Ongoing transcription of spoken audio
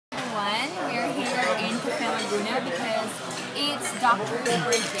Laguna because it's Doctor's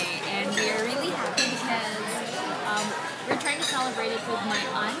birthday, and we're really happy because we're trying to celebrate it with my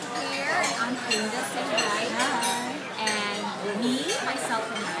aunt here, Aunt Linda, say hi. Hi. And me, myself,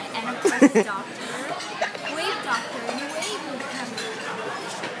 and of course the doctor. Wave, doctor, you wave with the camera.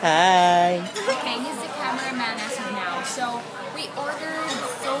 Hi. Okay, he's the cameraman as of now. So we ordered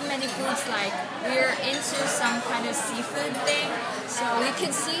so many foods, like we're into some kind of seafood thing. So you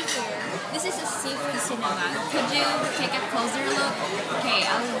can see here, this is a seafood cinema. Could you take a closer look? Okay,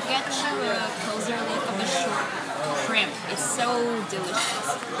 I'll get you a closer look of the shrimp. It's so delicious.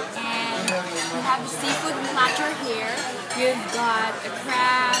 And we have the seafood platter here. We've got a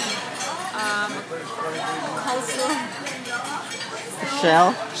crab, coleslaw,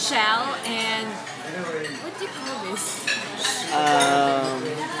 shell, and what do you call this?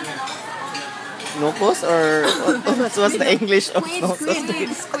 Nopos or what's the English of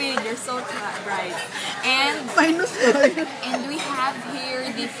Squid. You're so right. And we have here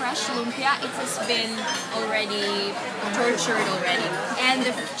the fresh lumpia. It has been already tortured already. And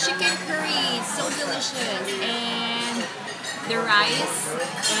the chicken curry is so delicious. And the rice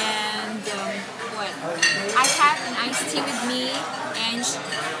and what? I have an iced tea with me, and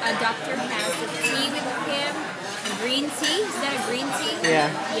a doctor has a tea with him. Green tea? Is that a green tea? Yeah.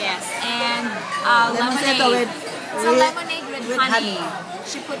 Yes. And lemonade. It's a lemonade with honey.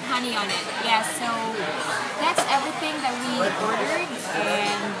 She put honey on it. Yeah, so that's everything that we ordered,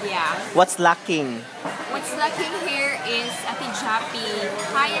 and yeah. What's lacking? What's lacking here is Ate Jappy.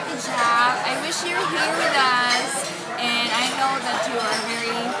 Hi Ate Jap. I wish you were here with us, and I know that you are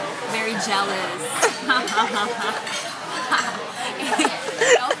very, very jealous.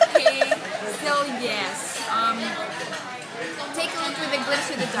 Okay, so yes. Take a look with a glimpse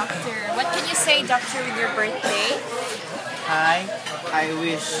with the doctor. What can you say, doctor, with your birthday? Hi. I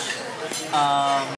wish